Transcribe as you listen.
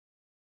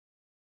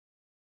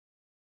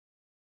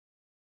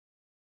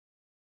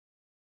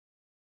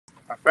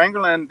A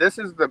fingerling, this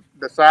is the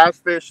size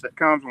fish that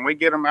comes when we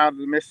get them out of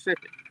the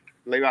Mississippi.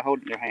 Leave, I hold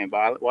it in your hand,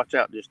 Violet. Watch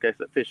out just in case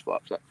that fish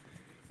flops up.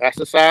 That's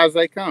the size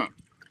they come.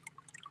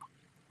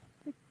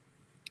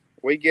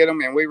 We get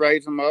them and we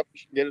raise them up,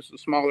 get us a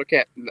smaller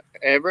cat.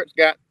 Everett's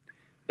got,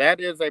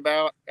 that is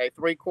about a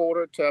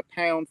 3/4 to a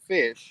pound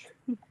fish.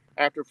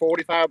 After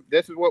 45,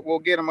 this is what we'll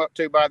get them up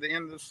to by the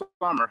end of the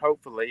summer,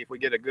 hopefully. If we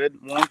get a good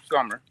warm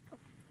summer,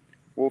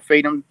 we'll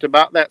feed them to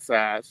about that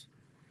size.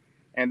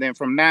 And then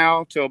from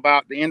now till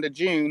about the end of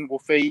June, we'll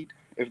feed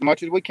as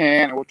much as we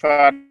can, and we'll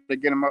try to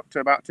get them up to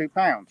about 2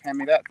 pounds. Hand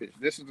me that fish.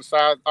 This is the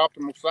size,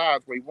 optimal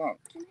size we want.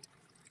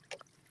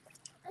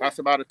 That's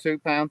about a 2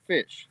 pound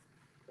fish.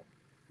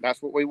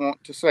 That's what we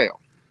want to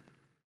sell.